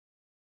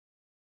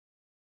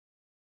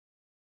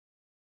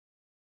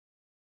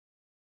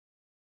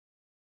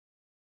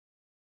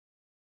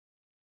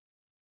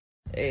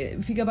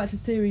if you go back to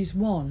series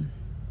 1,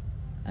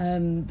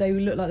 they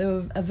looked like they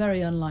were a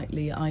very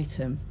unlikely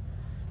item.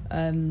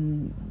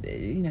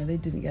 You know, they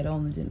didn't get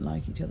on, they didn't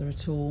like each other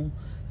at all,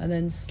 and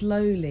then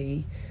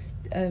slowly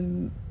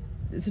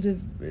sort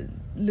of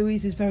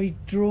Louise is very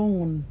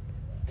drawn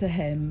to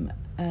him,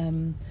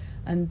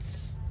 and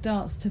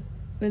starts to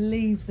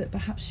believe that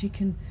perhaps she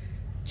can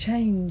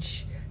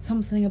change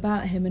something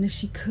about him, and if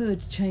she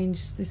could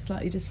change this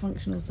slightly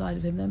dysfunctional side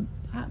of him, then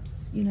perhaps,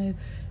 you know,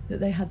 that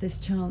they had this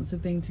chance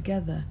of being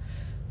together.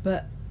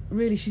 But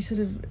really, she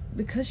sort of,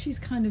 because she's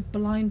kind of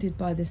blinded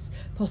by this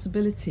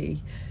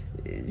possibility,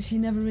 she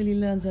never really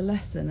learns a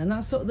lesson. And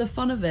that's sort of the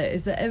fun of it,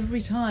 is that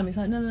every time it's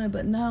like, no,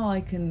 but now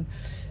I can,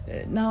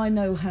 now I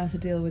know how to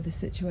deal with this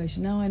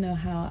situation, now I know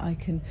how I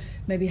can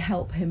maybe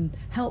help him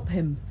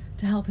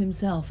to help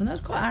himself. And that's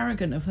quite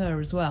arrogant of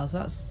her as well, so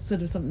that's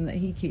sort of something that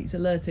he keeps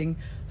alerting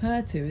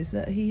her to, is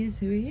that he is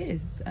who he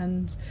is,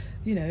 and,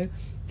 you know,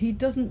 he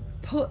doesn't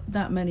put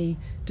that many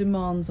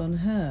demands on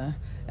her,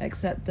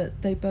 except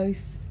that they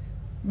both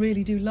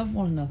really do love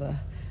one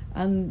another,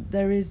 and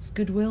there is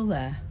goodwill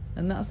there,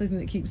 and that's the thing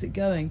that keeps it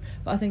going.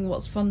 But I think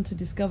what's fun to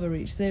discover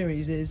each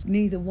series is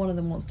neither one of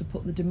them wants to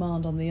put the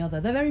demand on the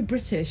other. They're very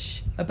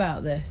British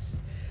about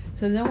this,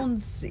 so no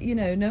one's, you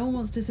know, no one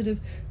wants to sort of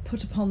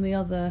put upon the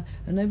other,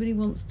 and nobody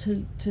wants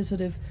to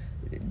sort of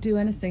do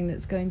anything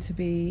that's going to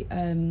be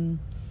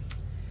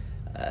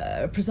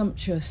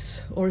presumptuous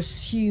or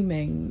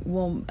assuming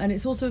one. And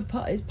it's also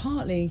it's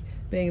partly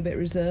being a bit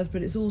reserved,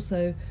 but it's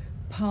also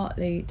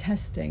partly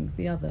testing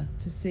the other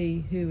to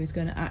see who is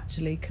going to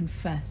actually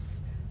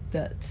confess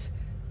that,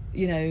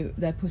 you know,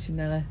 they're putting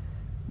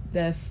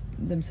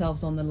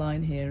themselves on the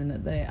line here, and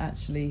that they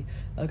actually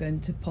are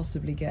going to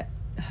possibly get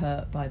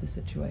hurt by the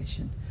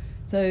situation.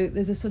 So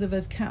there's a sort of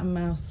a cat and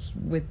mouse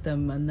with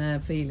them and their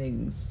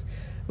feelings,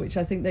 which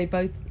I think they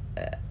both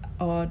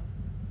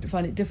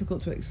find it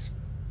difficult to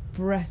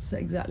express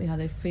exactly how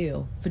they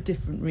feel for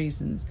different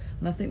reasons,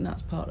 and I think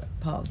that's part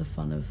of the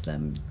fun of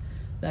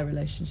their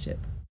relationship.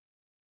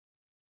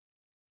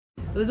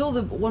 There's all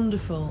the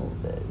wonderful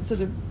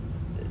sort of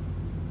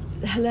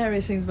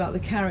hilarious things about the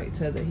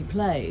character that he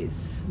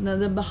plays. Now,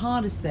 the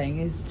hardest thing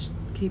is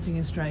keeping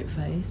a straight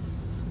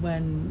face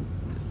when,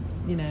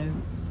 you know,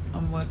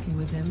 I'm working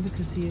with him,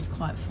 because he is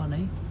quite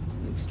funny,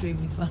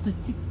 extremely funny.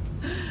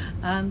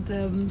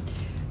 And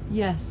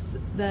yes,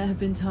 there have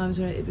been times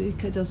where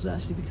it does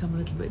actually become a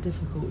little bit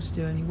difficult to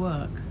do any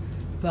work,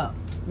 but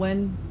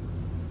when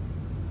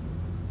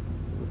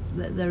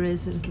there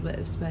is a little bit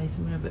of space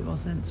and we're a bit more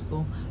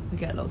sensible, we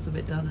get lots of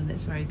it done, and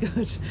it's very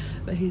good.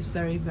 But he's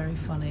very, very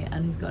funny,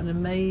 and he's got an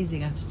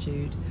amazing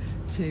attitude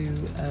to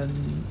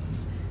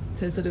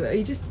sort of,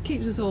 he just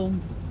keeps us all,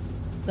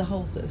 the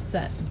whole sort of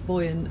set,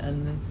 buoyant,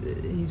 and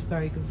he's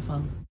very good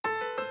fun.